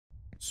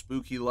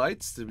Spooky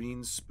lights to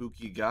mean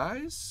spooky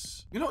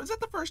guys. You know, is that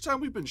the first time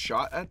we've been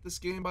shot at this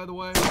game, by the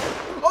way?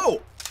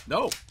 Oh,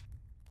 no.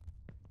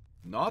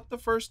 Not the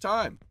first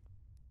time.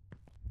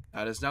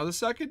 That is now the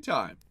second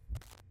time.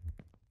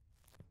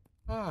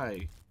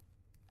 Hi.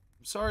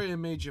 I'm sorry I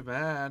made you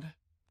mad.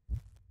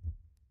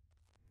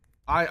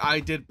 I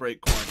did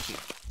break quarantine.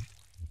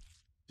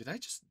 Did I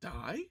just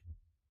die?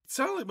 It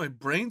sounded like my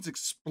brains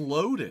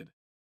exploded.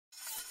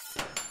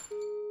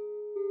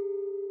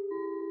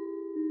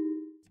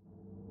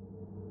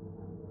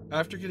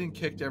 After getting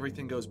kicked,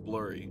 everything goes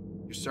blurry.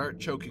 You start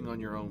choking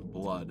on your own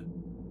blood.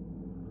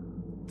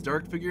 The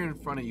dark figure in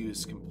front of you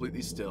is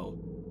completely still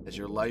as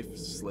your life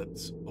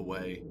slips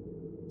away.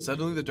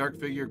 Suddenly, the dark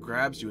figure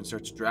grabs you and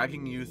starts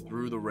dragging you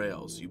through the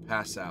rails. You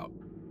pass out.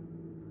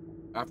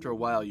 After a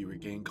while, you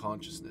regain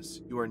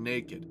consciousness. You are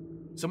naked.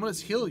 Someone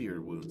has healed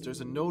your wounds. There's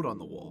a note on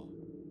the wall.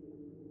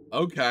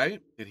 Okay.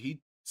 Did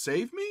he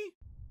save me?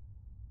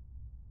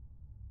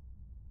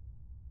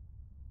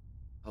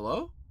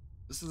 Hello?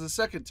 This is the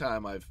second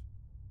time I've...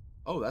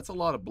 Oh, that's a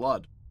lot of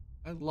blood.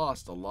 I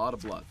lost a lot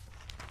of blood.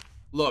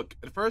 Look,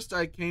 at first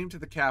I came to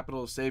the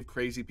capital to save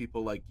crazy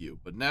people like you,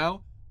 but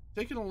now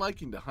I've taken a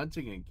liking to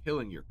hunting and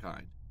killing your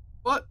kind.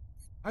 But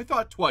I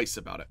thought twice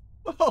about it.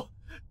 Oh,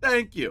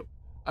 thank you.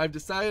 I've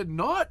decided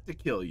not to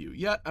kill you,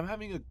 yet I'm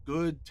having a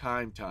good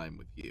time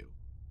with you.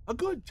 A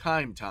good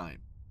time.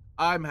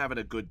 I'm having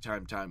a good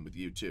time with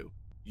you too.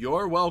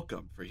 You're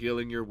welcome for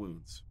healing your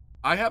wounds.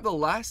 I have the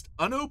last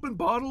unopened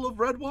bottle of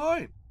red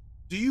wine.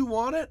 Do you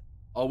want it?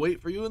 I'll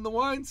wait for you in the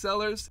wine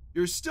cellars.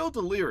 You're still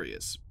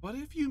delirious, but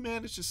if you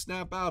manage to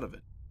snap out of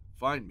it,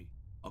 find me.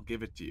 I'll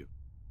give it to you.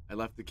 I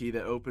left the key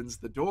that opens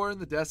the door in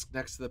the desk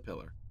next to the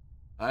pillar.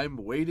 I'm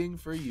waiting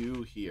for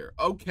you here.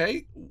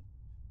 Okay.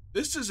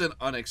 This is an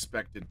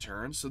unexpected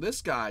turn. So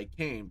this guy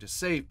came to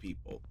save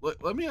people.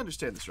 Let me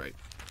understand this right.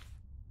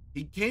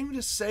 He came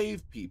to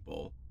save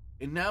people,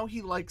 and now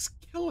he likes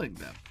killing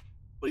them.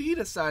 But he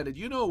decided,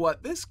 you know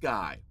what? This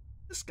guy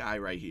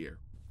right here,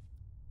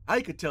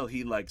 I could tell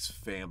he likes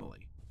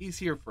family. He's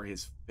here for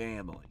his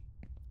family.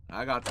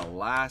 I got the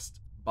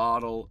last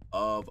bottle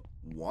of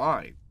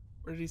wine.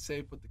 Where did he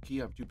say put the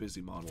key? I'm too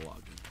busy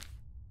monologuing.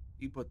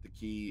 He put the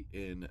key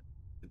in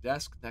the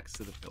desk next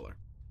to the pillar.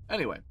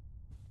 Anyway.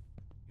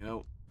 You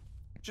know,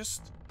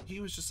 he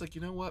was just like,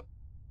 you know what?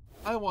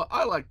 I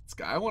like this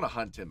guy. I want to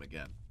hunt him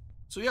again.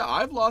 So yeah,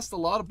 I've lost a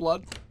lot of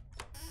blood.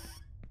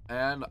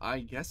 And I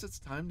guess it's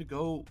time to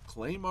go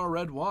claim our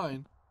red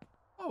wine.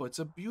 Oh, it's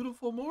a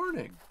beautiful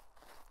morning.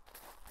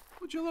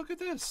 Would you look at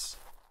this?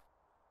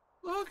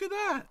 Look at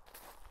that.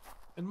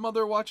 And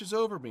Mother watches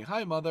over me.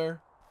 Hi,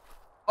 Mother.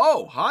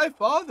 Oh, hi,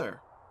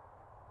 Father.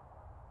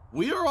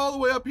 We are all the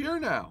way up here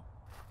now.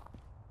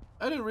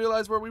 I didn't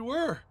realize where we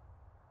were.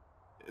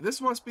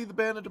 This must be the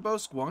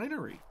Banydebosc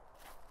Winery.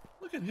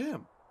 Look at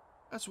him.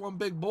 That's one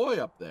big boy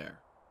up there.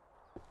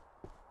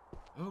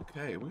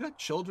 Okay, we got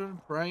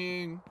children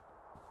praying.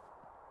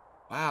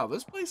 Wow,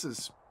 this place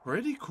is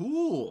pretty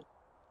cool.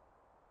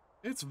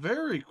 It's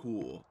very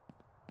cool.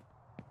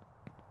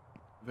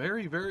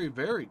 Very, very,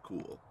 very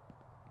cool.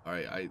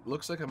 Alright,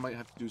 looks like I might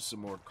have to do some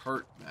more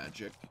cart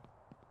magic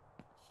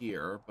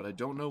here, but I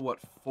don't know what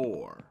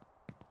for.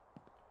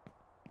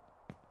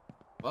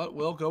 But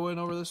we'll go in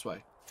over this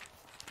way.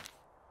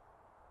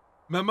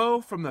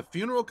 Memo from the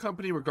funeral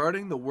company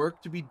regarding the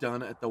work to be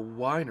done at the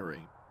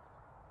winery.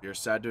 We are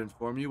sad to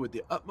inform you with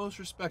the utmost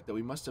respect that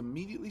we must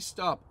immediately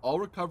stop all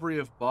recovery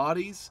of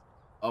bodies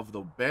of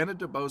the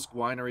Banydebosc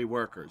Winery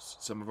workers.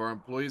 Some of our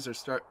employees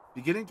are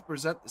beginning to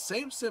present the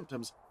same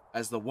symptoms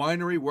as the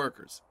winery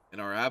workers. In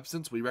our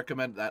absence, we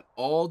recommend that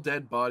all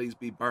dead bodies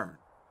be burned.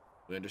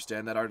 We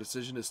understand that our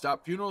decision to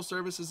stop funeral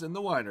services in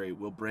the winery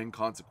will bring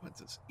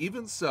consequences.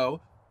 Even so,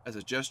 as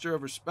a gesture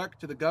of respect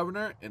to the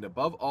governor and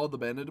above all the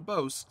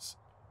Banydeboscs,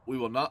 we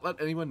will not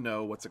let anyone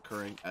know what's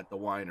occurring at the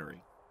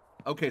winery.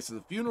 Okay, so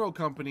the funeral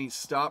company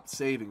stopped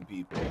saving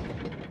people.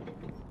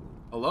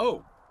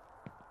 Hello.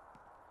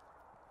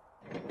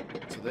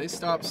 So they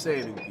stopped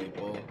saving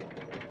people,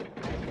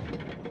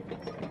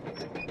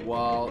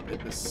 while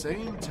at the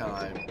same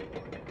time,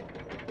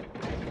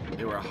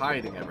 they were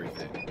hiding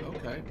everything.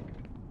 Okay.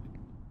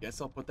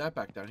 Guess I'll put that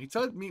back down. He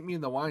said meet me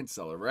in the wine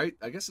cellar, right?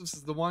 I guess this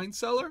is the wine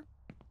cellar?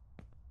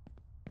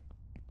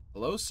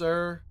 Hello,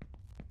 sir.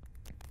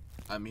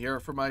 I'm here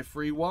for my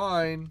free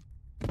wine.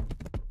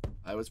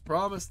 I was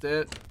promised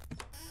it.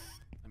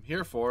 I'm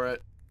here for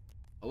it.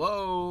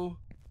 Hello?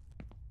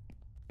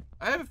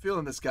 I have a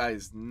feeling this guy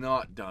is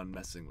not done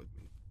messing with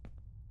me.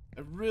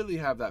 I really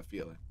have that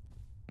feeling.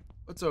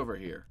 What's over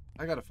here?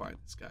 I gotta find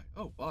this guy.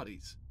 Oh,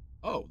 bodies.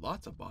 Oh,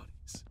 lots of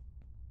bodies.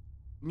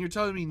 And you're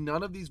telling me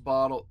none of these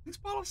bottles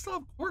still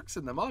have corks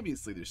in them.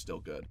 Obviously, they're still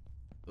good.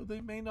 Though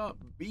they may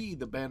not be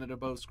the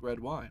Banydebosc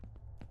red wine.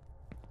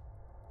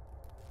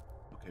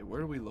 Okay,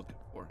 where are we looking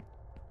for?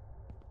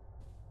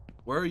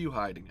 Where are you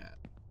hiding at?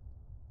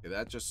 Okay,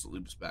 that just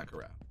loops back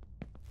around.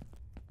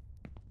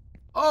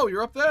 Oh,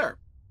 you're up there.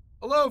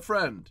 Hello,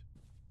 friend.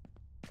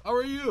 How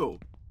are you?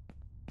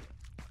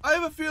 I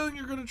have a feeling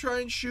you're going to try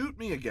and shoot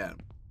me again.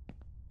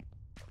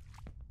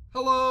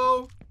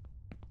 Hello?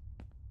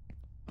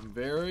 I'm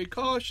very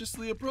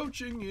cautiously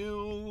approaching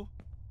you.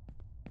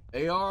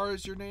 AR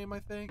is your name, I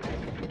think.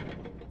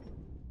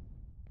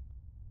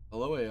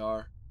 Hello,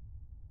 AR.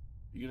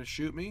 You gonna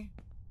shoot me?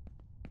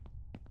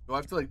 Do I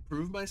have to, like,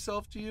 prove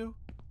myself to you?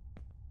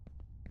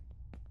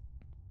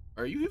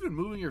 Are you even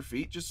moving your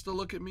feet just to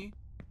look at me?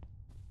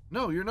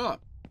 No, you're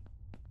not.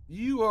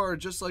 You are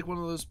just like one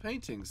of those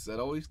paintings that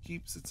always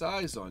keeps its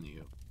eyes on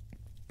you.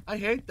 I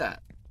hate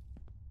that.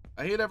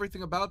 I hate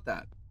everything about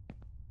that.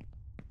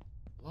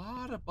 A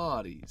lot of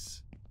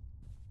bodies.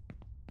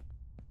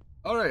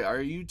 Alright, are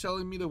you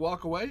telling me to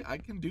walk away? I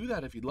can do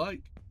that if you'd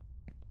like.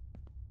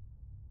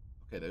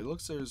 Okay,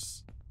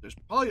 there's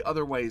probably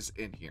other ways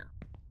in here.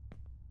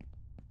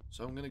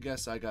 So I'm gonna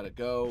guess I gotta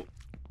go,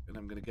 and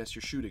I'm gonna guess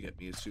you're shooting at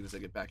me as soon as I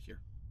get back here.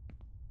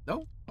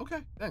 No?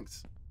 Okay,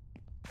 thanks.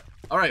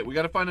 Alright, we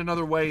gotta find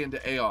another way into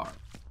AR.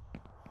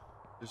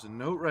 There's a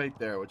note right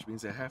there, which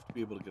means I have to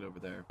be able to get over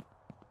there.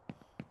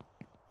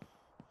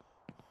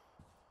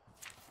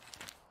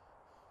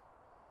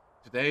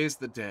 Today is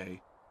the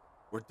day.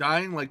 We're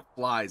dying like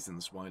flies in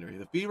this winery.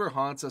 The fever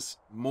haunts us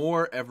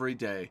more every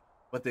day,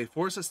 but they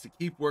force us to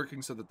keep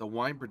working so that the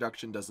wine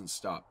production doesn't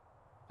stop.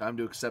 Time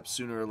to accept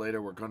sooner or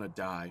later we're gonna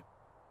die.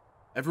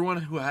 Everyone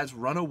who has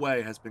run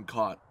away has been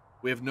caught.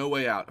 We have no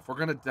way out. If we're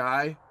gonna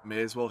die,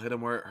 may as well hit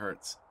them where it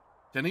hurts.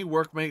 To any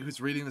workmate who's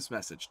reading this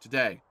message,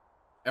 today,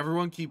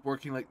 everyone keep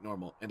working like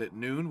normal, and at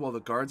noon, while the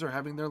guards are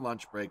having their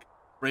lunch break,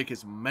 break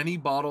as many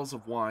bottles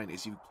of wine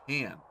as you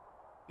can.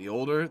 The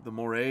older, the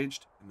more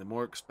aged, and the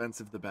more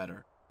expensive, the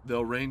better.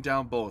 They'll rain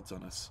down bullets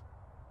on us,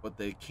 but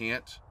they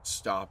can't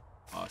stop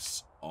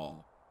us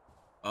all.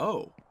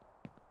 Oh.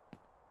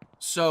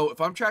 So,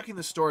 if I'm tracking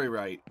the story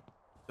right,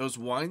 those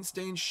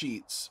wine-stained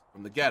sheets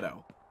from the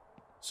ghetto,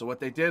 so what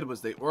they did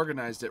was they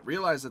organized it,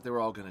 realized that they were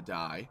all going to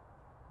die.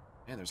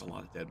 Man, there's a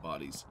lot of dead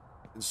bodies.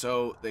 And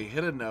so they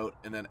hit a note,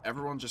 and then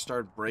everyone just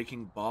started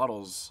breaking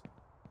bottles,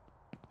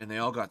 and they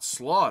all got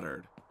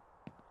slaughtered.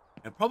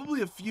 And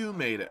probably a few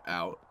made it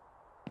out,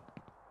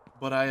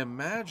 but I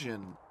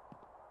imagine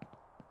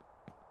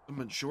the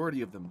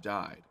majority of them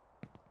died.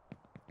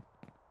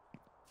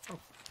 Oh.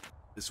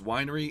 This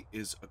winery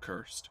is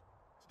accursed.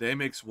 Today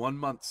makes 1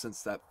 month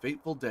since that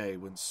fateful day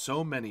when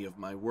so many of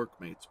my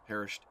workmates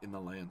perished in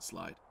the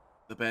landslide.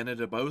 The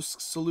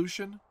Banydebosc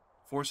solution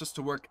forced us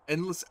to work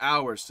endless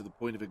hours to the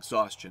point of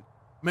exhaustion.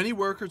 Many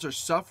workers are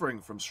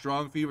suffering from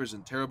strong fevers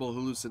and terrible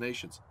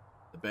hallucinations.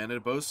 The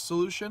Banydebosc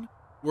solution,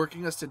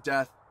 working us to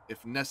death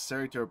if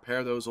necessary to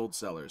repair those old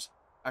cellars.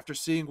 After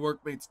seeing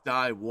workmates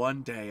die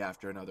one day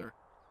after another,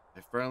 I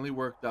finally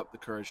worked up the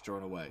courage to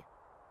run away.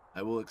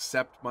 I will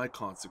accept my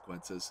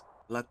consequences.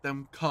 Let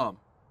them come,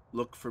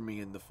 look for me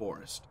in the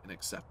forest, and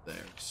accept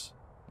theirs.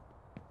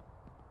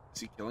 Is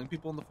he killing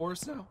people in the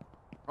forest now?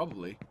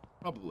 Probably.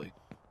 Probably.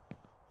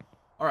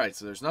 Alright,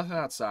 so there's nothing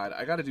outside.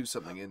 I gotta do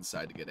something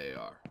inside to get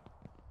AR.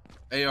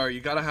 AR, you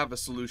gotta have a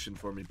solution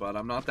for me, bud.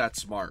 I'm not that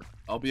smart.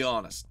 I'll be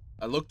honest.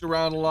 I looked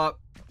around a lot,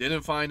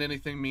 didn't find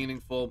anything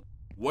meaningful.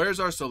 Where's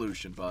our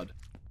solution, bud?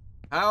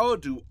 How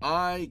do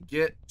I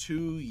get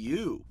to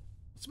you?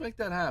 Let's make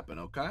that happen,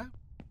 okay?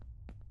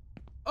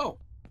 Oh.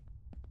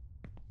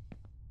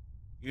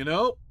 You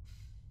know,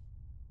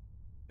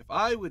 if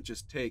I would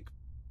just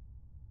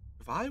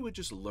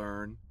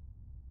learn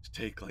to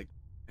take, like,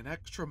 an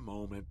extra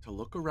moment to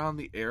look around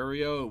the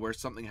area where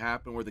something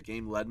happened, where the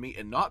game led me,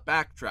 and not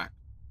backtrack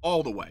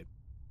all the way,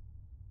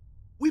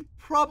 we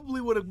probably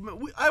would have,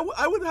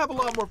 I would have a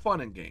lot more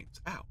fun in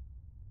games. Ow.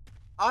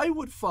 I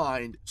would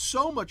find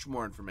so much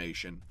more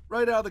information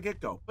right out of the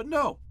get-go. But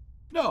no,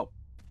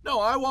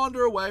 I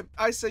wander away.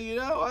 I say, you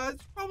know,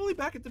 it's probably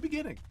back at the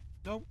beginning.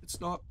 No, it's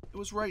not. It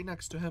was right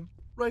next to him,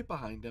 right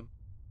behind him.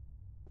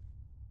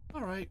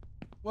 All right,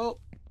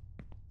 well,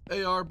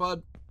 AR,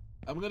 bud,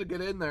 I'm gonna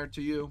get in there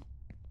to you.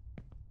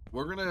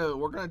 We're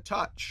gonna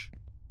touch.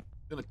 I'm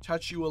gonna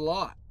touch you a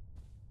lot.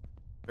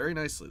 Very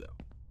nicely, though.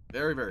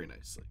 Very, very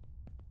nicely.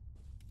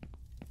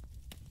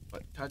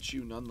 But touch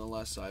you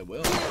nonetheless, I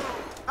will.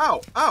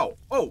 Ow! Ow!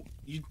 Oh,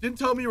 you didn't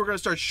tell me you were gonna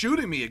start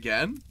shooting me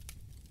again.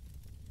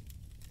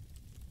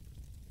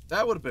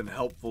 That would have been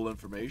helpful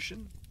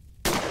information.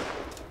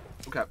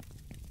 Okay.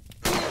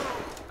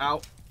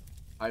 Ow.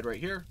 Hide right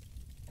here.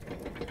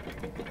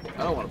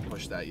 I don't want to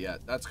push that yet.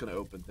 That's gonna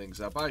open things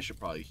up. I should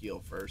probably heal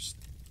first.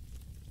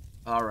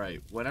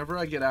 Alright, whenever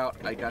I get out,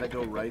 I gotta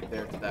go right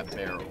there to that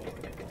barrel.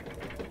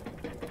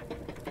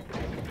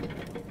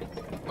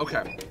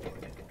 Okay.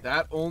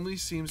 That only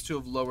seems to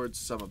have lowered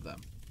some of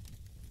them.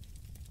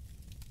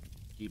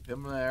 Keep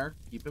him there.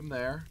 Keep him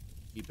there.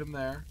 Keep him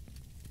there.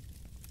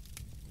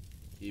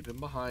 Keep him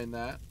behind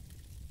that.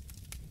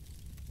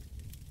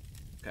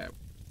 Okay.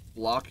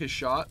 Block his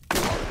shot.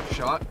 Block his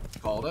shot.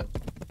 Called it.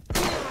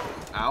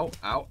 Ow.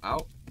 Ow.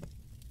 Ow.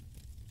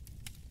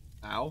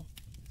 Ow.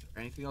 Is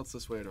there anything else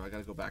this way, or do I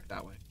gotta go back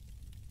that way?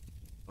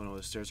 Oh no,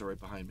 the stairs are right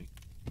behind me.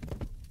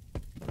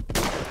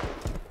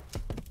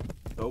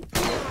 Go.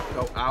 Go.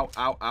 Go. Ow.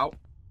 Ow. Ow.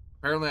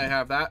 Apparently I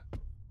have that.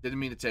 Didn't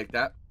mean to take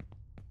that.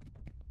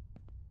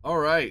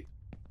 Alright.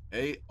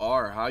 Hey,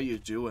 R, how you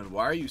doing?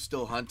 Why are you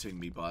still hunting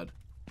me, bud?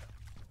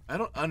 I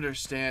don't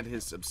understand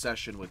his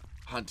obsession with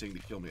hunting to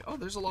kill me. Oh,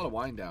 there's a lot of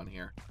wine down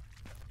here.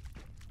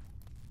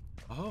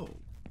 Oh.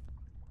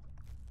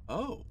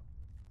 Oh.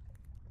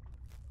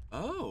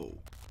 Oh.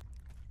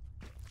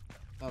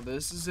 Now,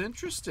 this is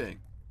interesting.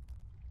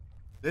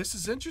 This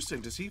is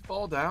interesting. Does he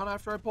fall down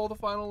after I pull the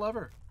final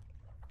lever?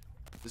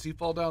 Does he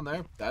fall down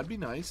there? That'd be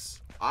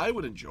nice. I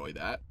would enjoy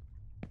that.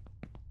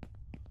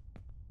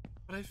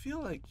 But I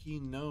feel like he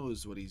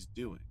knows what he's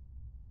doing.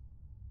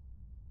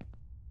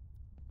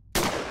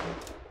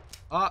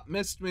 Ah,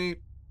 missed me.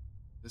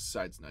 This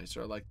side's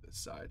nicer. I like this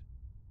side.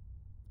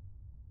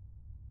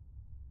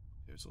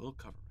 There's a little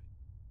cover.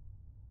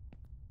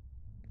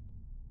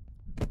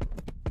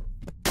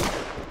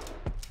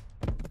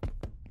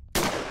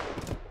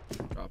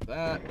 Drop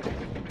that.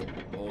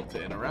 Hold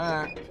to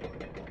interact.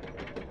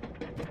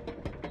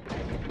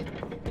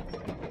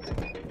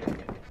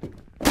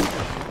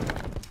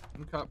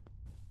 Okay.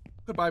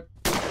 Goodbye.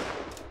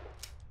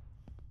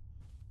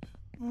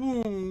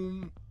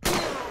 Boom.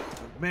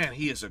 Man,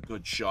 he is a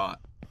good shot.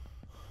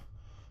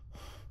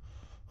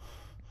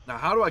 Now,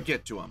 how do I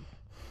get to him?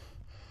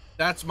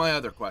 That's my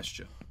other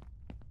question.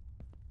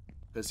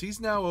 Because he's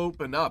now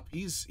opened up.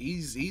 He's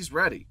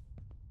ready.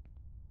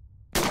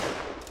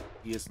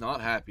 He is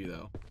not happy,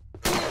 though.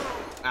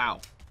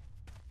 Ow.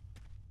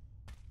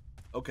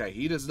 Okay,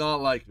 he does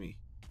not like me.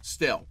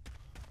 Still.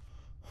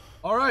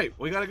 Alright,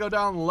 we gotta go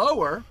down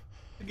lower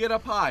to get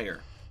up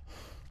higher.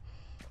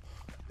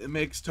 It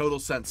makes total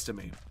sense to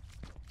me.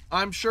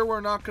 I'm sure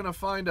we're not gonna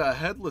find a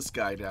headless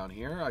guy down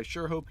here. I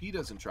sure hope he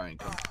doesn't try and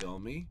come kill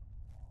me.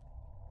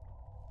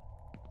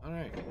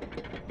 Alright.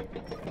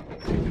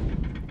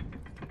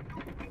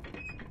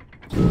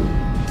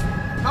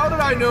 How did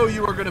I know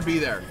you were gonna be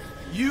there?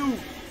 You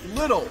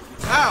little...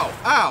 Ow!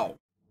 Ow!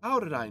 How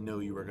did I know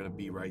you were gonna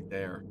be right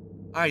there?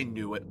 I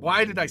knew it.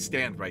 Why did I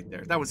stand right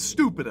there? That was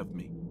stupid of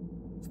me.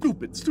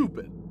 Stupid,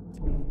 stupid.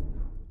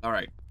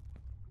 Alright.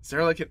 Is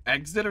there like an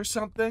exit or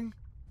something?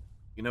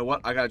 You know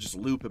what? I gotta just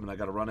loop him and I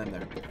gotta run in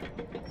there.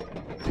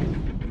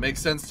 It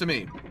makes sense to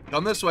me.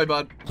 Come this way,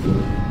 bud.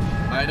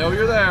 I know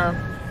you're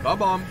there.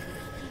 Come on.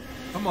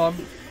 Come on.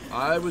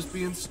 I was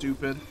being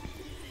stupid.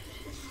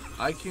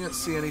 I can't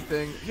see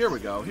anything. Here we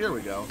go. Here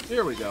we go.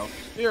 Here we go.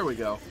 Here we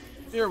go.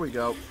 Here we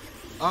go.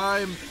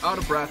 I'm out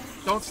of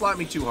breath. Don't slap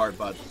me too hard,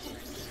 bud.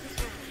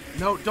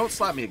 No, don't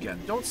slap me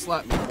again. Don't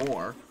slap me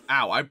more.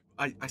 Ow,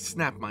 I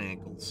snapped my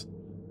ankles.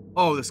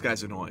 Oh, this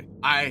guy's annoying.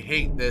 I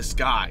hate this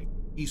guy.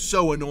 He's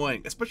so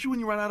annoying, especially when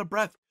you run out of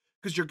breath,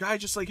 because your guy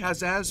just like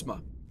has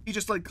asthma. He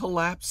just like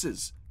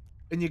collapses,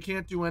 and you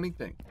can't do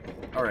anything.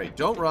 All right,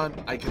 don't run.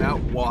 I can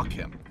outwalk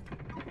him.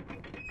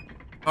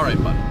 All right,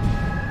 bud.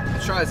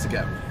 Let's try this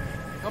again.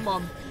 Come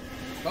on.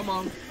 Come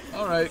on.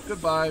 All right,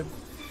 goodbye.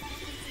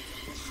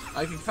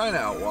 I can kind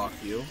of outwalk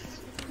you.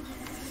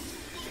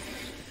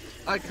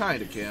 I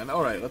kind of can.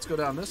 All right, let's go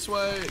down this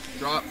way.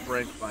 Drop,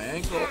 break my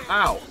ankle.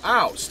 Ow,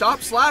 ow,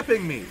 stop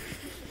slapping me.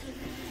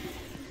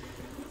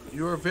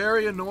 You are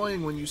very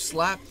annoying when you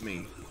slap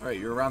me. All right,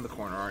 you're around the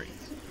corner, aren't you?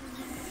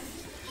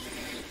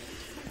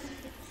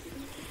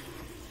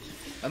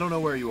 I don't know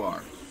where you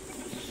are.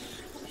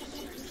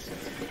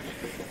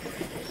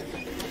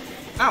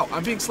 Ow,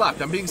 I'm being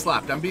slapped. I'm being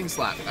slapped. I'm being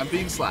slapped. I'm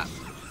being slapped.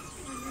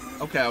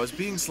 Okay, I was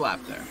being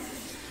slapped there.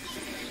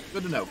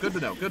 Good to know. Good to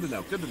know. Good to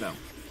know. Good to know.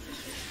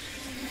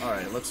 All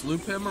right, let's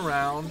loop him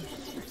around.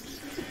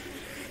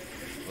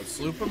 Let's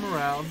loop him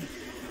around.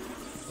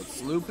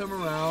 Let's loop him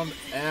around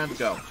and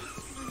go.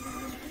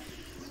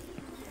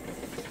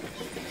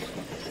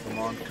 Come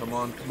on, come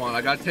on, come on.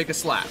 I gotta take a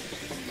slap.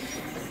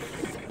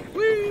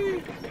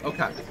 Whee!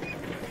 Okay.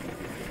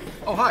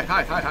 Oh, hi,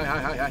 hi, hi, hi, hi,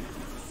 hi, hi.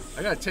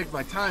 I gotta take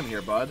my time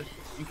here, bud.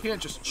 You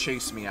can't just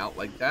chase me out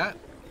like that.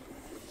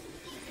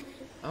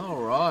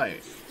 All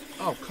right.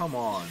 Oh, come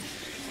on.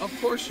 Of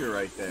course you're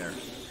right there.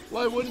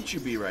 Why wouldn't you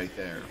be right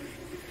there?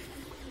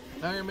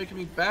 Now you're making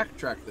me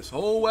backtrack this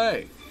whole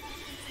way.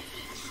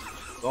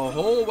 The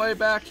whole way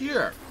back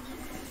here.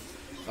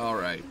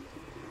 Alright.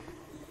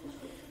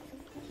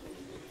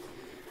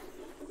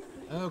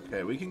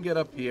 Okay, we can get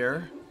up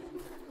here.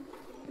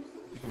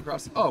 We can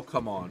cross... Oh,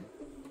 come on.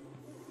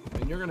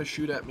 And you're gonna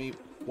shoot at me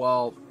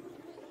while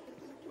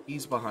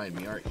he's behind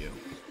me, aren't you?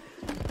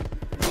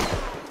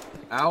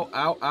 Ow,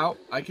 ow, ow.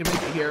 I can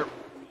make it here.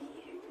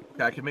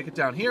 Okay, I can make it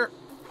down here.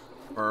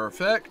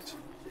 Perfect.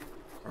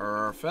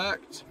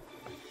 Perfect.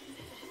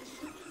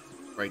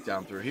 Right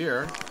down through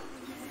here.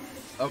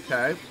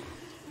 Okay.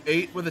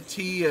 8 with a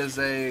T is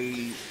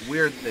a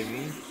weird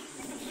thingy.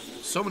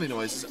 So many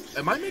noises.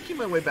 Am I making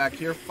my way back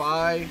here?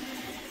 Phi.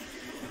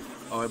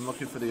 Oh, I'm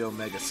looking for the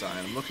omega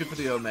sign. I'm looking for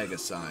the omega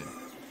sign.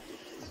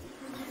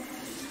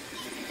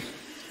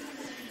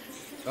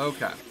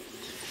 Okay.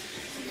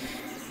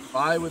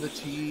 Phi with a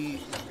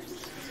T.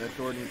 That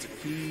door needs a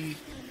key.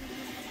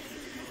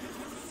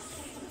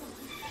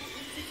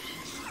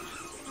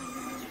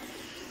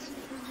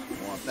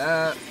 Want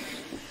that.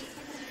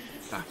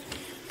 Ah.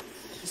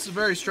 This is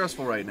very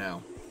stressful right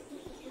now.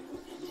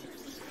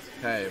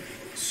 Okay,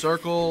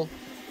 circle,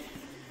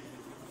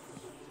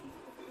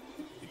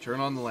 turn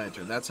on the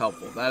lantern. That's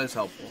helpful. That is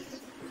helpful.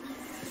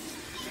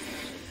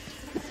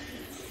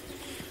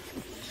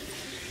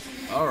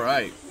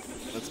 Alright.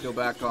 Let's go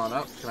back on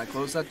up. Can I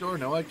close that door?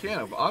 No, I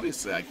can't.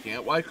 Obviously, I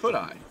can't. Why could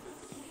I?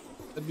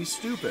 That'd be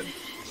stupid.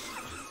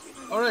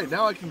 Alright,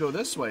 now I can go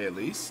this way at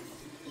least.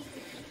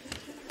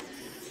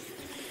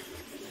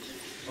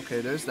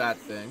 Okay, there's that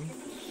thing.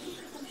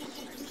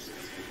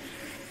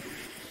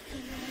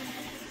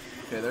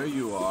 Okay, there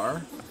you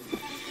are.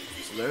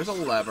 So there's a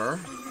lever.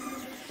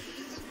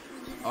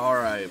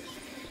 Alright.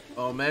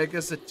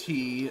 Omega's a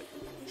T.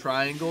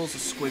 Triangle's a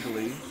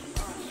squiggly.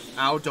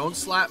 Ow, don't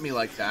slap me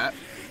like that.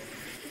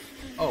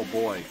 Oh,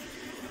 boy.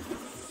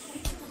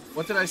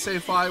 What did I say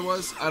phi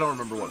was? I don't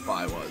remember what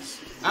phi was.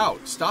 Ow,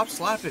 stop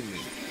slapping me.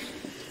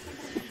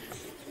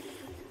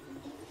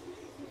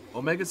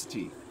 Omega's a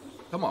T.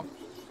 Come on.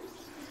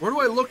 Where do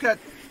I look at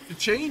to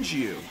change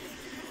you?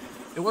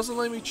 It wasn't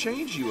letting me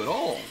change you at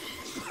all.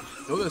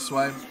 Go this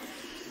way.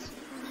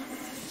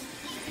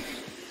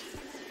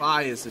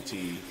 Phi is a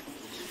T.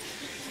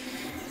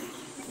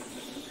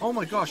 Oh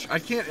my gosh, I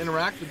can't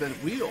interact with that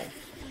wheel.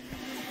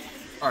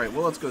 Alright,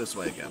 well, let's go this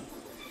way again.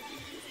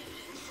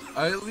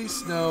 I at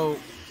least know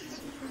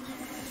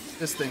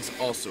this thing's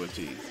also a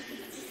T.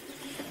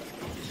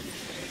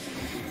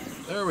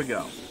 There we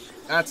go.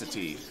 That's a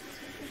T.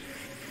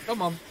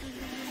 Come on.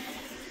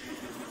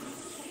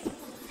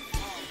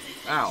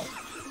 Ow.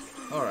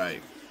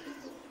 Alright.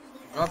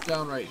 Drop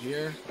down right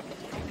here.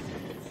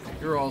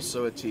 You're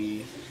also a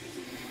T.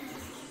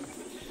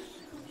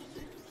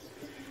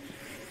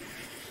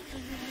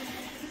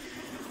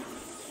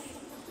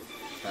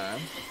 Okay.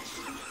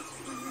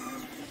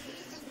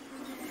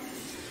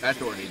 That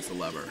door needs the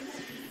lever.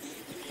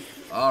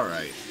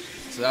 Alright.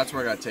 So that's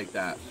where I gotta take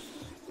that.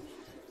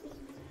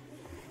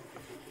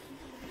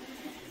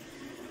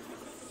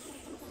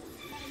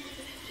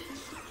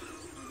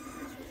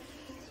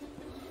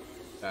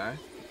 Okay.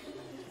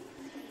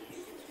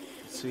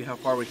 Let's see how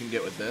far we can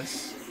get with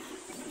this.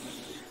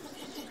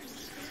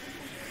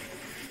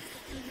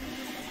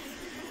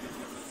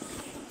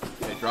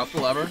 Okay, drop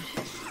the lever.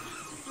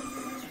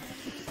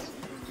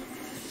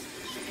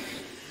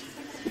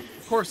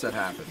 Of course that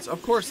happens.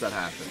 Of course that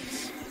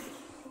happens.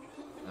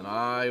 And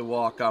I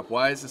walk up.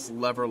 Why is this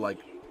lever like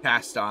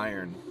cast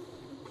iron?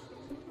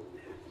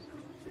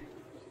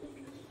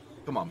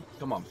 Come on.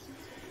 Come on.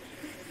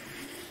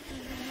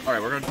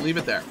 Alright, we're going to leave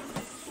it there.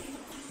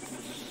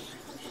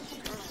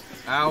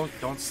 Ow,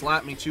 don't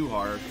slap me too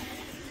hard.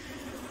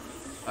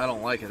 I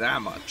don't like it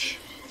that much.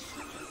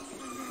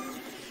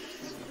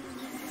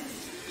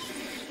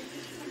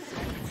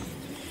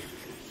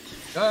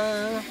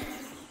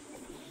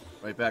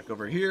 Right back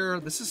over here.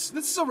 This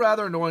is a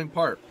rather annoying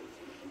part.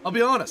 I'll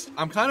be honest,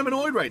 I'm kind of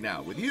annoyed right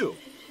now with you.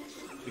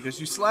 Because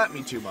you slap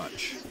me too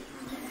much.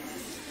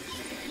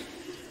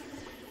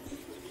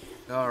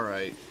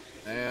 Alright.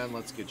 And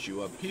let's get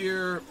you up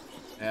here.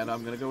 And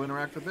I'm going to go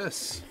interact with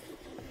this.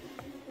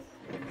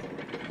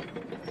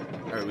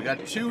 Alright, we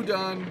got 2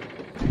 done.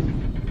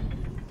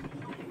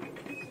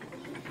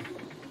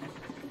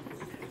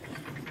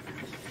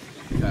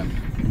 Okay.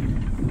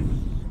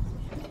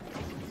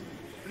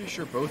 Pretty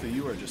sure both of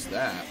you are just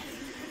that.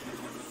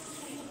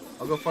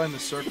 I'll go find the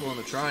circle and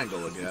the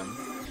triangle again.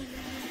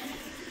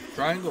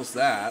 Triangle's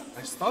that.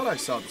 I thought I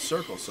saw the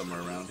circle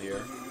somewhere around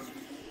here.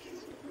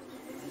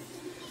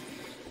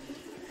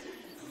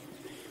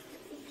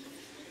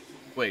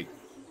 Wait.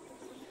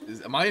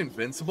 Am I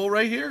invincible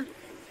right here?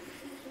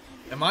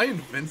 Am I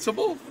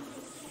invincible?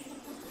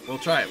 We'll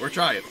try it. We're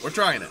trying it. We're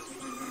trying it.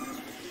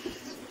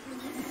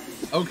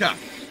 Okay.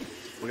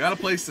 We got a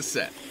place to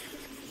sit.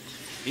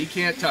 He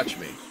can't touch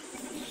me.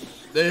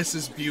 This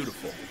is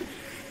beautiful.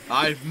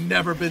 I've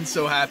never been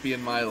so happy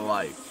in my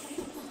life.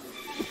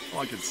 Oh,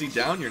 I can see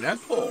down your neck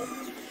hole.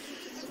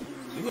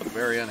 You look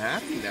very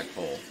unhappy, neck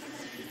hole.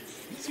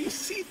 He's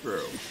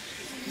see-through.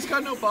 He's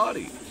got no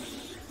body.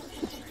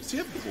 Does he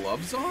have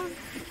gloves on?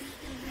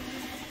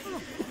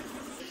 Oh.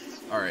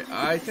 Alright,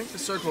 I think the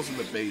circle's in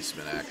the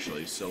basement,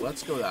 actually, so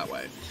let's go that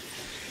way.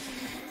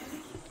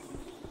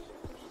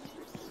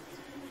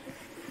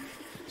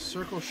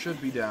 Circle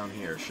should be down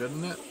here,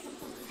 shouldn't it?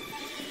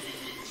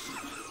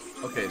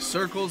 Okay,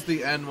 circle's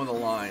the end with a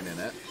line in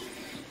it.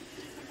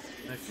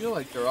 I feel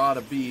like there ought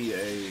to be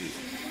a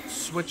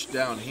switch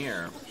down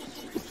here,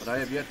 but I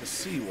have yet to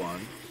see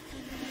one.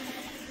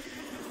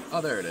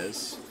 Oh, there it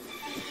is.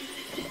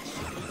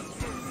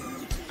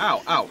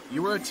 Ow, ow,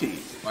 you were a T.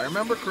 If I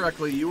remember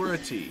correctly, you were a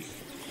T.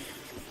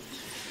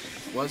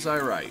 Was I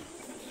right?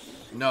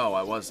 No,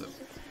 I wasn't.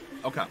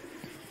 Okay.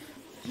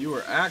 You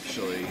were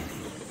actually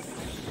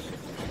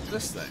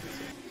this thing.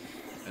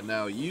 And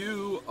now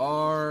you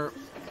are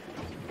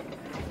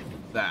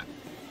that.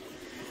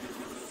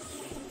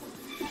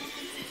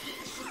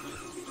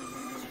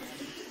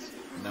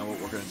 Now what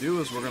we're going to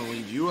do is we're going to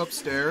lead you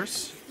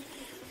upstairs.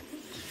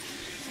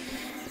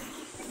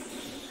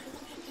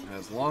 And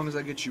as long as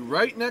I get you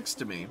right next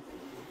to me,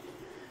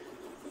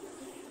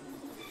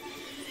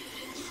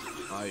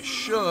 I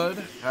should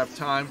have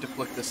time to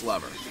flick this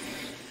lever.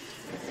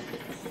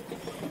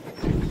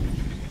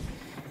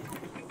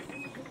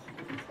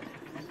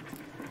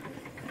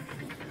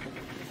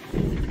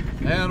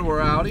 And we're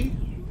outie.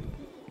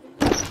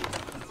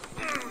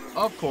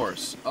 Of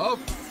course. Oh,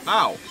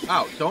 ow,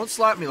 ow. Don't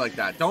slap me like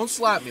that. Don't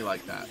slap me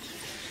like that.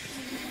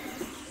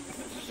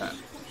 Okay.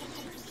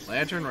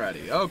 Lantern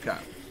ready. Okay.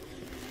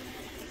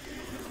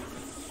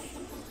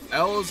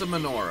 L is a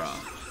menorah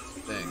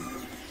thing.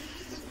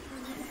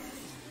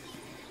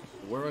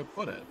 Where do I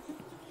put it?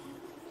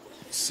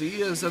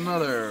 C is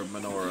another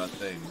menorah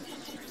thing.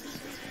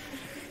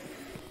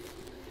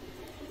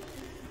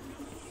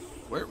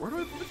 Where do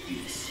I put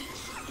these?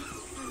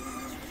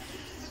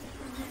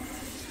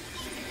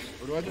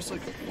 Or do I just like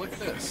flick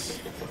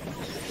this?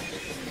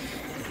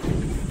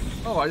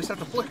 Oh, I just have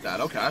to flick that.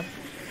 Okay.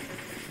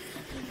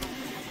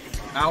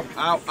 Ow,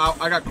 ow, ow.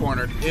 I got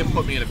cornered. It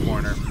put me in a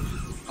corner.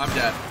 I'm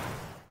dead.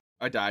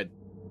 I died.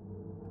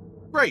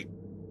 Great.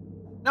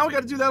 Now we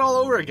got to do that all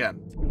over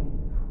again.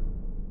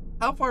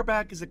 How far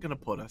back is it going to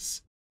put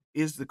us?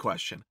 Is the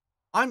question.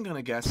 I'm going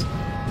to guess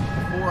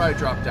before I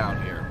drop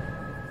down here.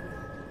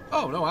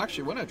 Oh, no,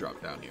 actually, when I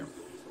drop down here.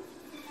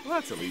 Well,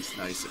 that's at least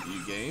nice of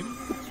you, game.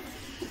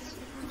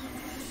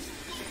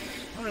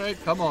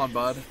 Alright, come on,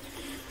 bud.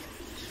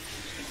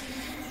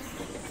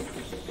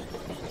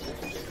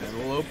 And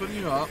we'll open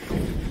you up.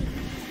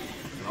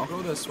 And I'll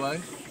go this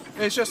way.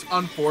 It's just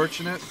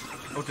unfortunate.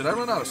 Oh, did I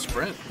run out of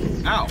sprint?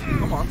 Ow,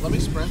 come on, let me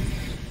sprint.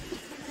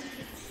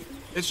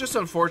 It's just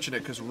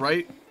unfortunate, because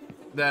right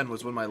then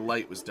was when my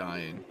light was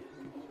dying.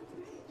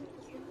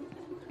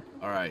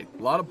 Alright,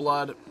 a lot of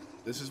blood.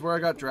 This is where I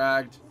got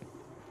dragged.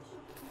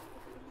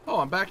 Oh,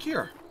 I'm back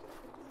here.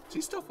 Is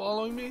he still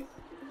following me?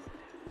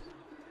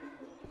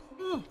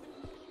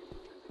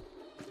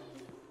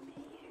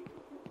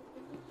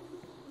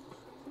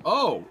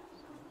 Oh.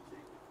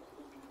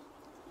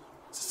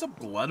 Is this a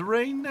blood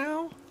rain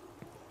now?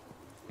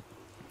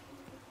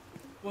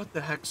 What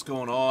the heck's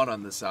going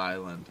on this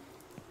island?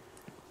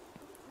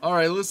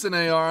 Alright, listen,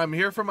 AR, I'm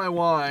here for my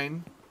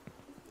wine.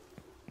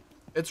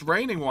 It's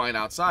raining wine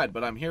outside,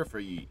 but I'm here for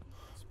you.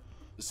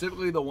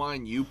 Specifically the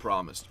wine you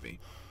promised me.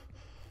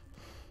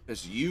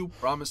 Because you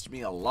promised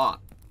me a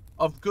lot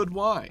of good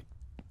wine.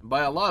 And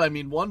by a lot, I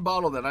mean one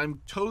bottle that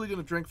I'm totally going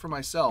to drink for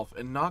myself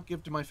and not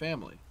give to my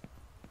family.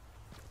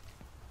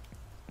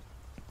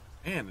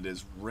 And it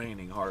is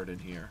raining hard in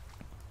here.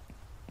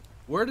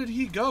 Where did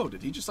he go?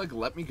 Did he just, like,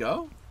 let me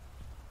go?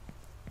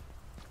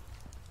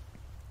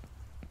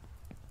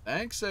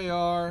 Thanks,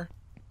 AR.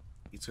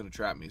 He's going to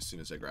trap me as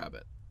soon as I grab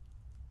it.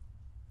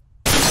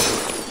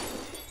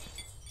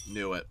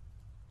 Knew it.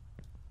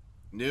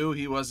 Knew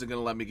he wasn't going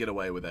to let me get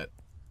away with it.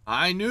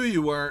 I knew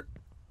you weren't.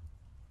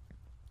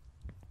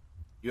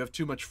 You have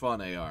too much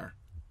fun, AR.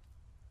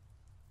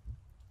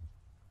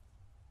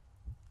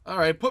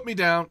 Alright, put me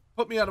down.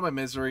 Put me out of my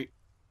misery.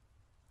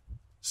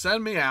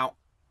 Send me out.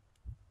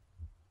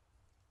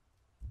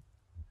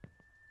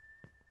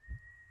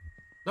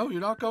 No, you're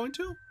not going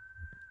to?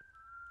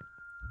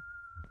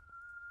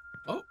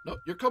 Oh, no,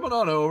 you're coming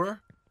on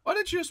over. Why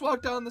didn't you just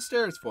walk down the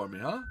stairs for me,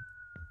 huh?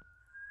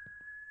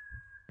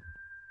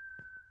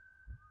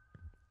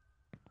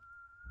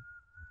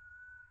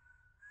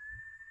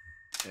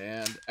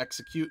 And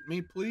execute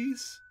me,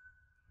 please.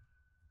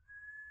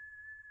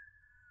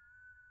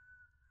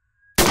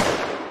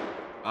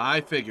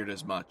 I figured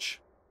as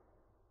much.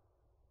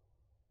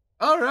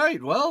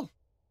 Alright, well,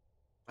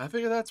 I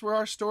figure that's where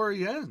our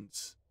story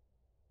ends.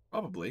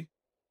 Probably.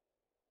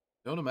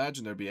 Don't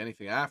imagine there'd be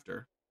anything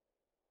after.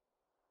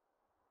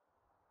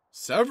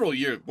 Several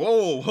years.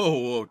 Whoa, whoa,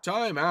 whoa.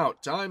 Time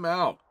out, time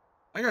out.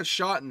 I got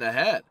shot in the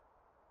head.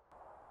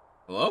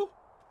 Hello?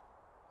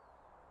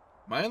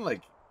 Am I in,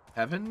 like,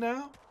 heaven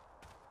now?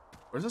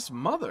 Or is this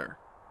Mother?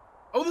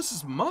 Oh, this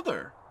is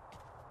Mother.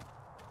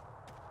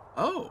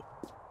 Oh.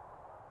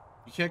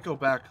 You can't go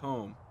back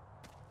home.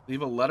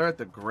 Leave a letter at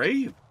the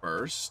grave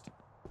first.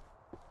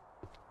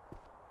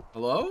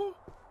 Hello?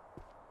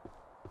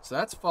 So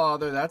that's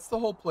Father. That's the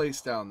whole place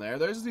down there.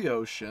 There's the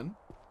ocean.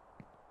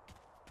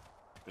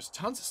 There's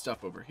tons of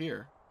stuff over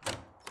here.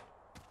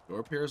 Door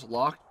appears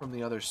locked from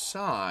the other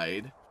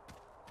side.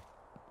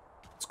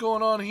 What's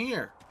going on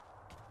here?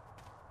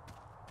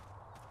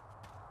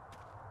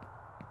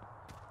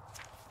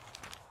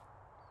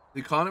 The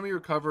economy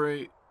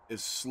recovery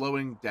is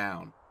slowing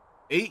down.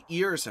 8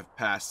 years have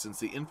passed since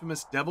the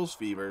infamous Devil's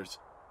Fevers,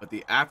 but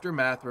the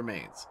aftermath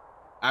remains.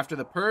 After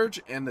the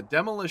purge and the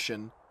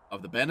demolition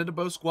of the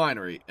Banydebosc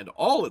Winery and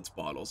all its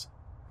bottles,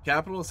 the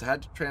capital has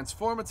had to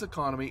transform its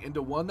economy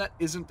into one that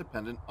isn't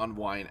dependent on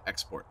wine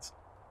exports.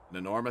 An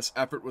enormous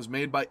effort was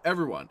made by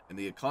everyone, and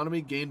the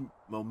economy gained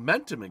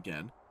momentum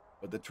again,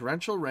 but the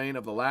torrential rain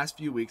of the last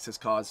few weeks has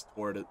caused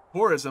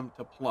tourism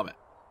to plummet.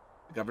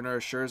 The governor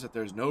assures that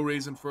there is no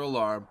reason for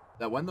alarm,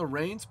 that when the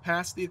rains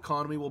pass, the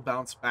economy will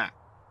bounce back,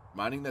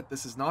 reminding that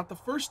this is not the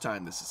first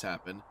time this has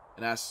happened,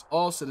 and asks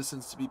all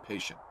citizens to be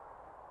patient.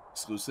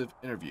 Exclusive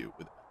interview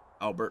with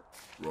Albert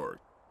Rohr.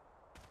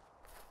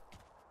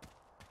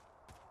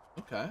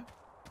 Okay.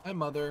 Hi,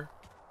 Mother.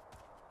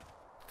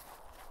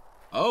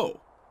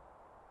 Oh.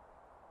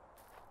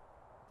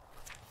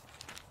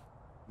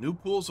 New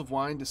pools of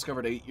wine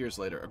discovered 8 years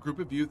later. A group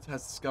of youth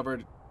has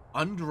discovered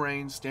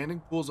undrained, standing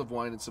pools of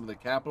wine in some of the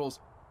capital's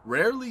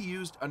rarely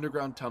used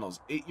underground tunnels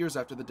 8 years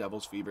after the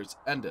Devil's Fevers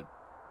ended.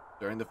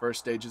 During the first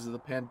stages of the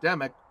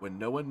pandemic, when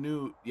no one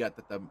knew yet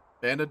that the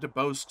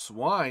Banydebosc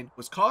wine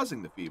was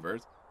causing the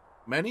fevers,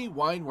 many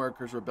wine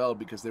workers rebelled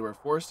because they were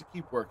forced to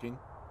keep working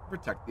to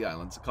protect the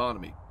island's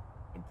economy.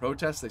 In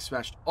protest, they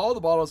smashed all the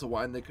bottles of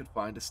wine they could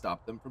find to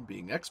stop them from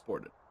being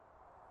exported.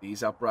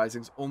 These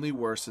uprisings only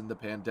worsened the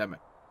pandemic.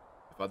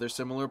 If other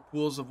similar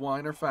pools of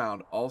wine are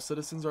found, all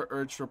citizens are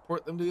urged to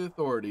report them to the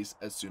authorities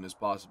as soon as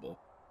possible.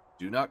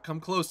 Do not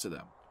come close to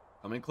them.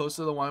 Coming close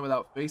to the wine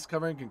without face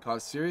covering can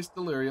cause serious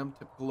delirium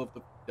typical of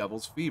the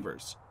devil's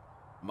fevers.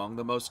 Among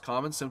the most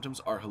common symptoms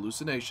are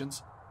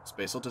hallucinations,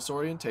 spatial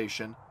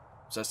disorientation,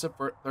 obsessive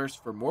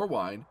thirst for more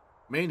wine,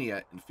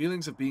 mania, and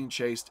feelings of being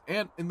chased,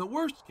 and, in the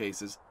worst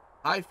cases,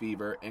 high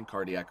fever and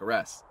cardiac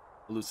arrest.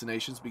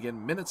 Hallucinations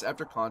begin minutes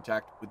after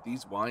contact with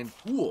these wine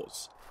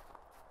pools.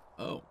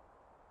 Oh.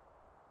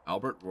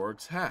 Albert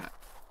Rourke's hat.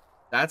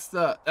 That's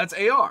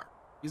AR.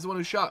 He's the one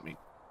who shot me.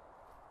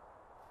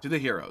 To the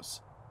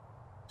heroes.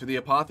 To the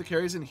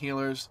apothecaries and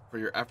healers for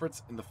your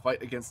efforts in the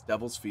fight against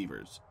devil's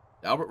fevers.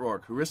 To Albert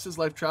Rourke, who risked his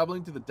life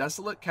traveling to the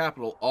desolate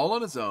capital all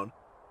on his own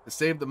to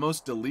save the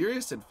most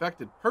delirious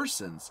infected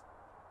persons,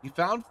 he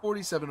found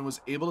 47 and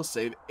was able to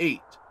save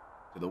 8.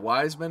 To the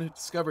wise men whose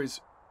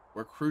discoveries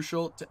were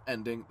crucial to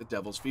ending the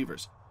devil's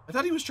fevers. I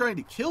thought he was trying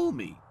to kill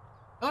me,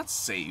 not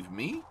save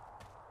me.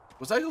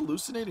 Was I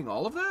hallucinating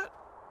all of that?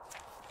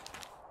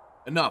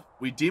 Enough.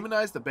 We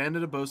demonized the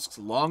Banydeboscs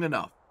long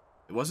enough.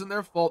 It wasn't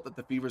their fault that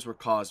the fevers were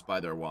caused by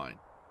their wine.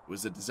 It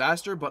was a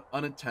disaster, but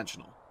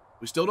unintentional.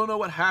 We still don't know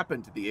what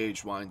happened to the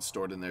aged wine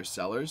stored in their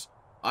cellars.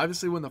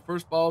 Obviously, when the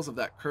first bottles of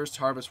that cursed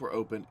harvest were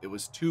opened, it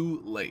was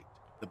too late.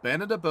 The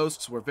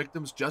Banydeboscs were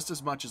victims just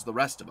as much as the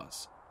rest of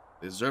us.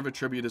 They deserve a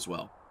tribute as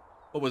well.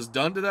 What was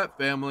done to that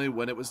family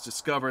when it was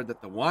discovered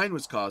that the wine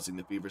was causing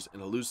the fevers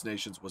and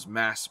hallucinations was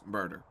mass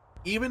murder.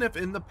 Even if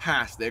in the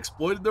past they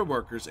exploited their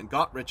workers and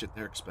got rich at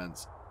their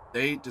expense,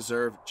 they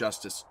deserve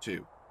justice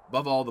too.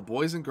 Above all, the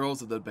boys and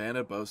girls of the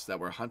Banydebosc that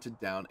were hunted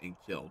down and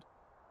killed.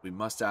 We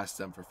must ask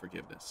them for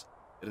forgiveness.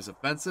 It is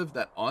offensive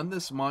that on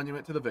this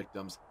monument to the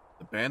victims,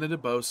 the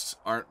Banydeboscs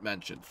aren't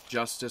mentioned.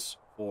 Justice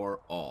for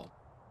all.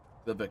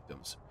 The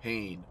victims.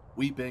 Pain,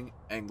 weeping,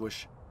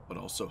 anguish, but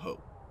also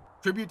hope.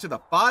 Tribute to the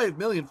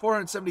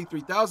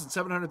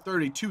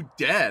 5,473,732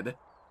 dead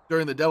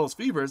during the Devil's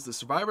Fevers. The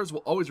survivors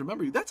will always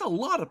remember you. That's a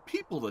lot of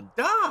people to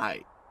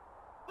die.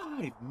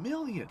 5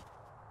 million.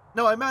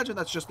 Now, I imagine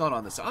that's just not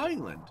on this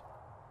island.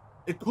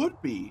 It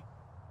could be,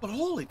 but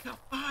holy cow,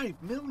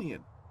 5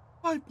 million.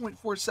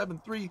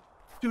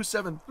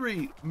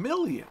 5.473273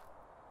 million.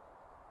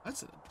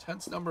 That's an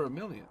intense number of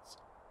millions.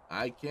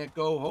 I can't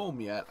go home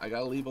yet. I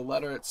gotta leave a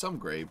letter at some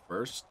grave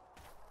first.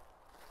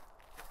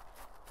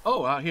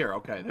 Oh, out here.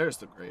 Okay, there's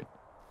the grave.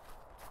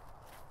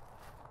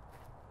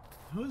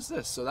 Who is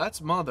this? So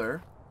that's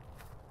mother.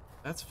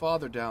 That's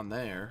father down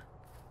there.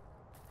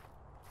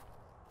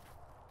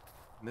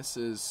 And this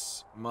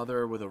is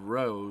mother with a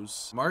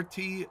rose.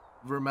 Marty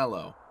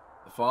Vermello,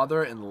 the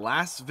father and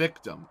last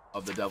victim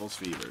of the Devil's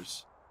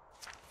Fevers.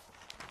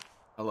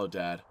 Hello,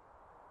 Dad.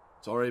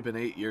 It's already been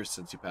 8 years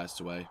since you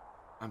passed away.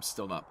 I'm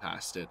still not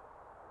past it.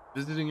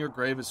 Visiting your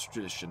grave is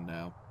tradition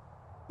now.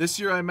 This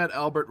year I met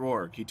Albert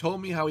Rourke. He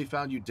told me how he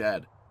found you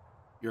dead.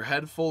 Your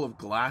head full of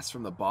glass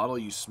from the bottle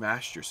you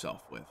smashed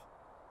yourself with.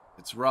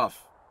 It's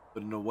rough,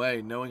 but in a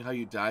way, knowing how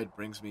you died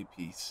brings me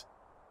peace.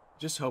 I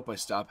just hope I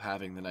stop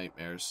having the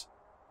nightmares.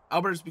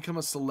 Albert has become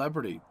a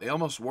celebrity. They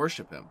almost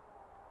worship him.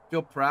 I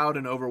feel proud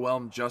and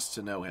overwhelmed just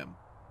to know him.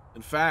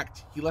 In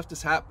fact, he left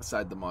his hat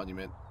beside the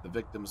monument, the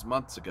victims,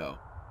 months ago,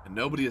 and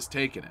nobody has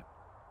taken it.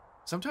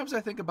 Sometimes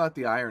I think about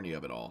the irony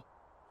of it all.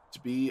 To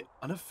be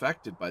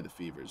unaffected by the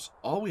fevers,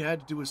 all we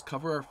had to do was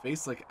cover our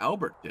face like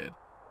Albert did.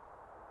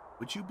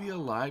 Would you be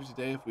alive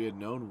today if we had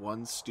known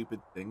one stupid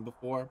thing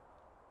before?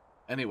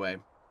 Anyway,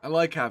 I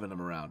like having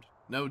him around.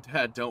 No,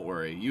 Dad, don't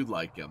worry, you'd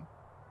like him.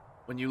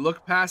 When you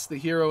look past the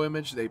hero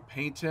image they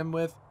paint him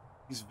with,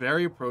 he's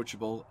very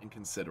approachable and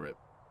considerate.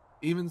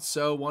 Even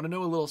so, want to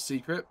know a little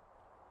secret?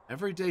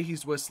 Every day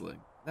he's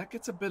whistling. That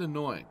gets a bit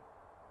annoying.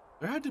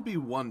 There had to be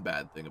one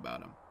bad thing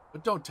about him,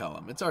 but don't tell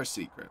him, it's our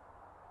secret.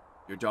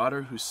 Your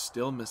daughter who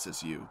still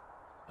misses you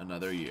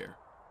another year.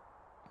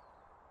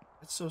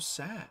 It's so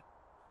sad.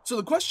 So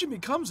the question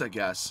becomes, I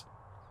guess,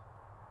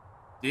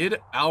 did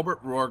Albert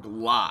Rourke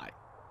lie?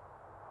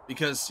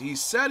 Because he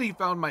said he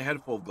found my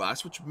head full of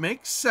glass, which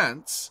makes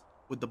sense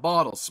with the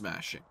bottle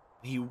smashing.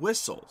 He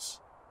whistles.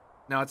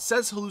 Now, it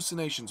says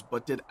hallucinations,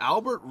 but did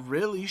Albert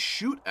really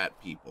shoot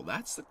at people?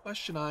 That's the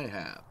question I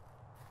have.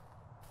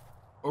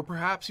 Or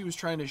perhaps he was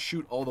trying to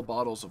shoot all the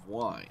bottles of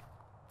wine.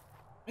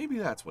 Maybe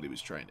that's what he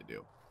was trying to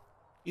do.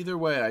 Either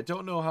way, I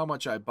don't know how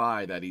much I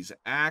buy that he's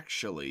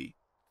actually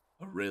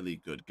a really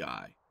good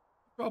guy.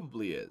 He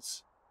probably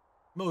is.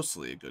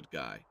 Mostly a good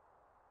guy.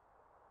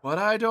 But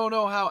I don't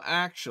know how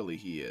actually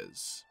he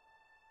is.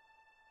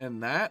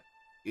 And that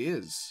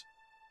is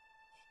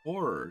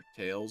Horror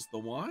Tales the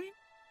Wine?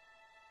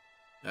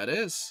 That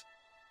is.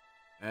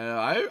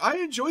 I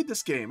enjoyed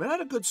this game. It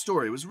had a good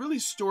story. It was really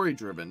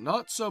story-driven.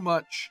 Not so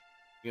much,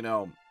 you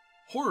know,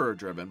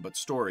 horror-driven, but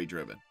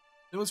story-driven.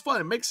 It was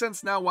fun. It makes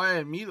sense now why I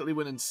immediately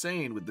went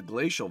insane with the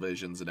glacial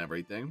visions and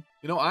everything.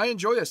 You know, I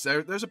enjoy this.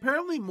 There's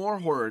apparently more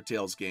Horror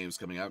Tales games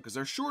coming out because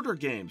they're shorter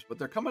games, but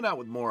they're coming out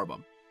with more of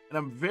them. And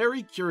I'm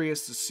very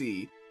curious to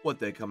see what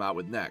they come out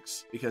with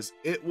next because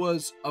it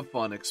was a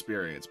fun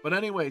experience. But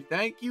anyway,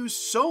 thank you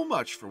so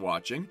much for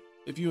watching.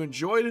 If you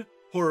enjoyed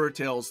Horror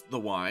Tales The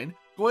Wine,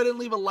 go ahead and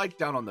leave a like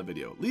down on the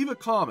video. Leave a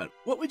comment.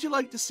 What would you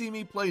like to see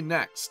me play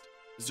next?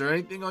 Is there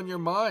anything on your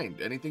mind?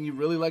 Anything you'd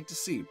really like to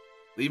see?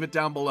 Leave it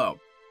down below.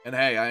 And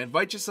hey, I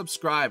invite you to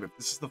subscribe if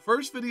this is the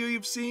first video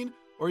you've seen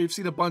or you've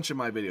seen a bunch of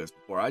my videos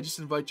before. I just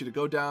invite you to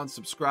go down,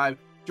 subscribe,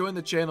 join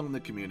the channel and the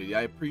community.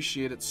 I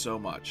appreciate it so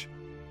much.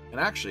 And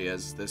actually,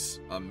 as this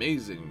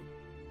amazing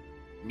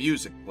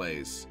music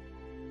plays,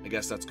 I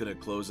guess that's going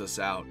to close us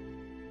out.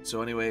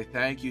 So anyway,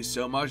 thank you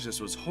so much. This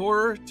was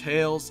Horror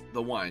Tales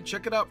The Wine.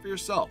 Check it out for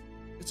yourself.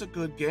 It's a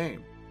good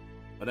game.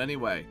 But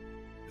anyway,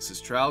 this is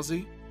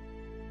Trowelsy,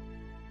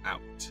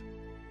 out.